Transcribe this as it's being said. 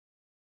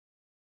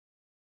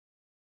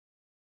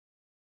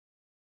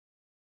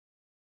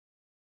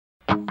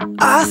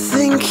I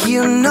think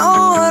you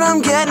know what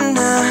I'm getting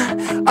at.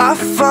 I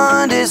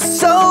find it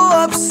so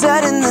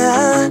upsetting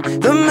that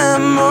the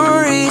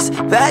memories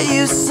that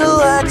you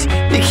select,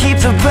 you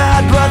keep the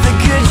bad but the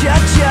good you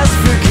just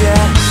forget.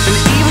 And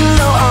even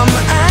though I'm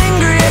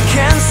angry, I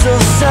can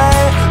still say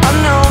I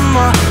know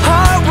my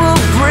heart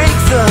will break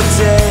the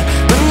day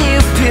when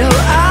you peel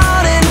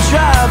out and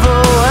drive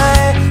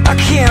away. I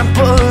can't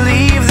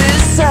believe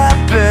this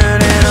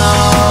happening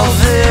all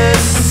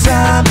this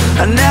time.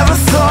 I never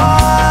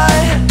thought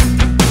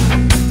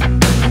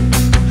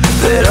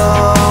that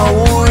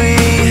all we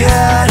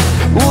had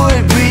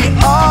would be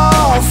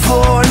all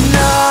for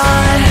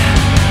naught.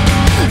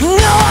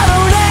 No, I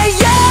don't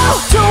hate you,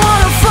 don't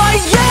wanna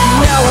fight you.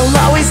 Now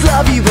I'll always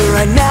love you, but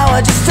right now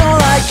I just don't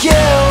like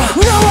you.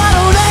 No, I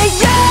don't hate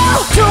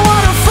you, don't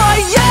wanna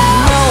fight you.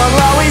 No,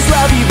 I'll always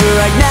love you, but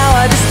right now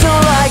I just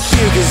don't like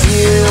you. 'Cause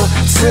you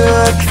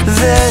took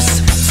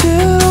this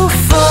too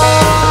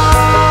far,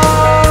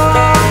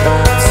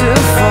 too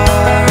far.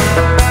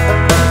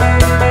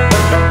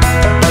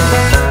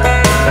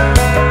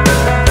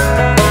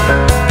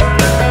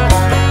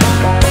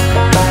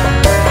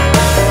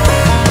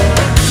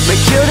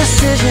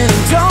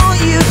 Don't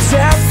you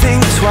dare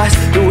think twice.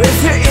 But with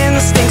your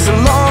instincts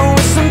along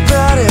with some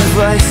bad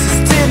advice,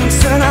 this didn't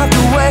turn out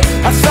the way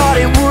I thought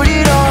it would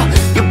at all.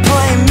 You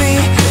blame me,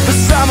 but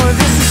some of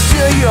this is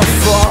still your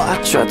fault. I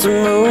tried to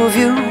move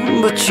you,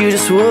 but you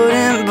just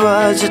wouldn't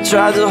budge. I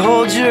tried to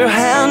hold your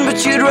hand, but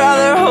you'd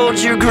rather hold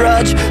your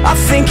grudge. I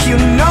think you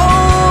know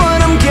what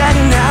I'm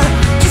getting at.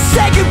 Just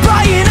say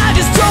goodbye and I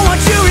just don't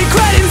want you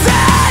regretting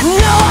that.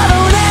 No, I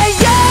don't hate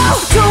you,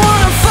 don't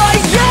wanna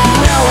fight you.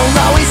 No, I'll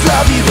always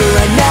love you, but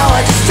right now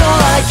I just don't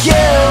like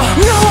you.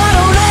 No, I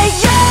don't hate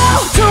you,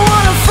 don't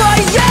wanna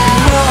fight you.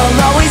 No,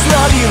 I'll always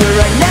love you, but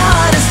right now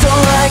I just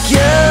don't like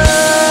you.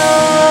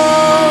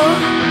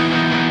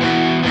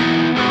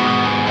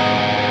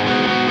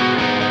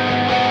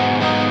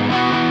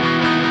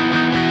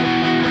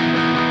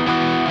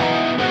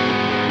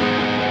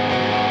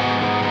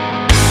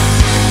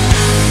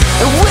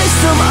 And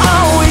wisdom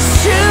always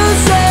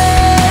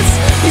chooses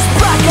these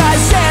black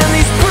eyes and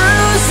these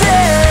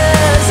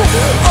bruises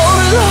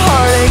over the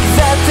heartache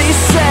that they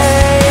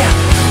say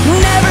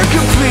never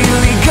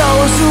completely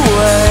goes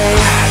away.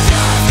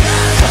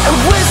 And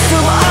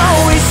wisdom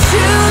always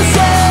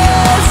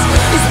chooses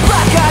these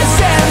black eyes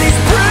and these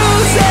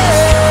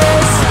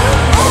bruises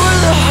over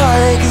the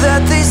heartache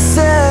that they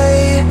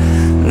say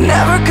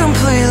never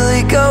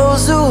completely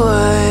goes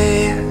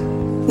away.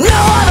 No,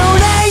 I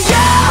don't hate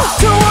you,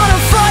 don't wanna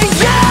fight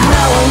you.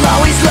 No, I'll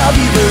always love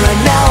you, but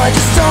right now I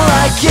just don't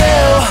like you.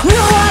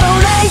 No, I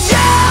don't hate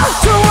you,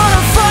 don't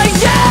wanna fight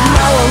you.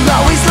 No, I'll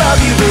always love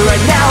you, but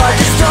right now I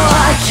just don't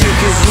like you.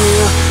 'Cause you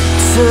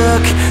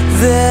took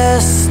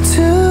this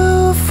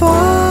too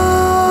far.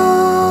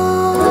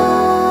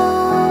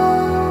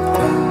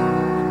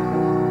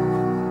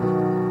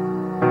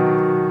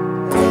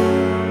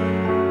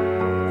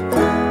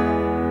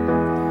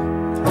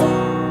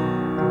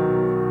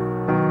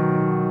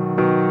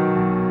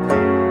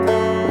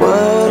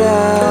 What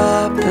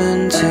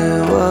happened to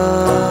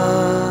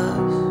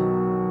us?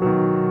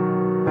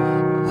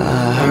 I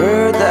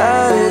heard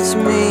that it's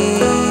me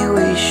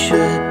we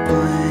should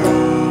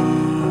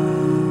blame.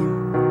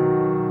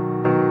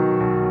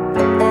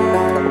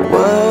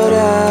 What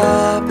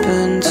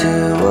happened to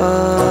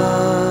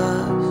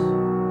us?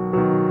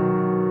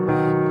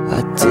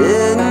 Why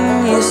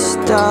didn't you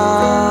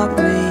stop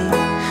me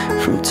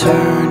from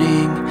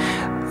turning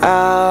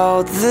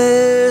out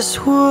this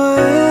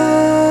way?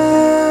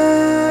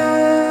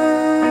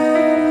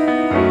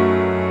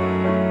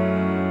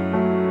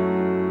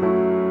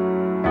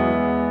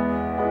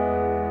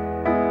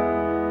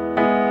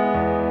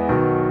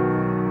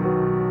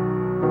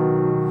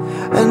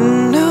 And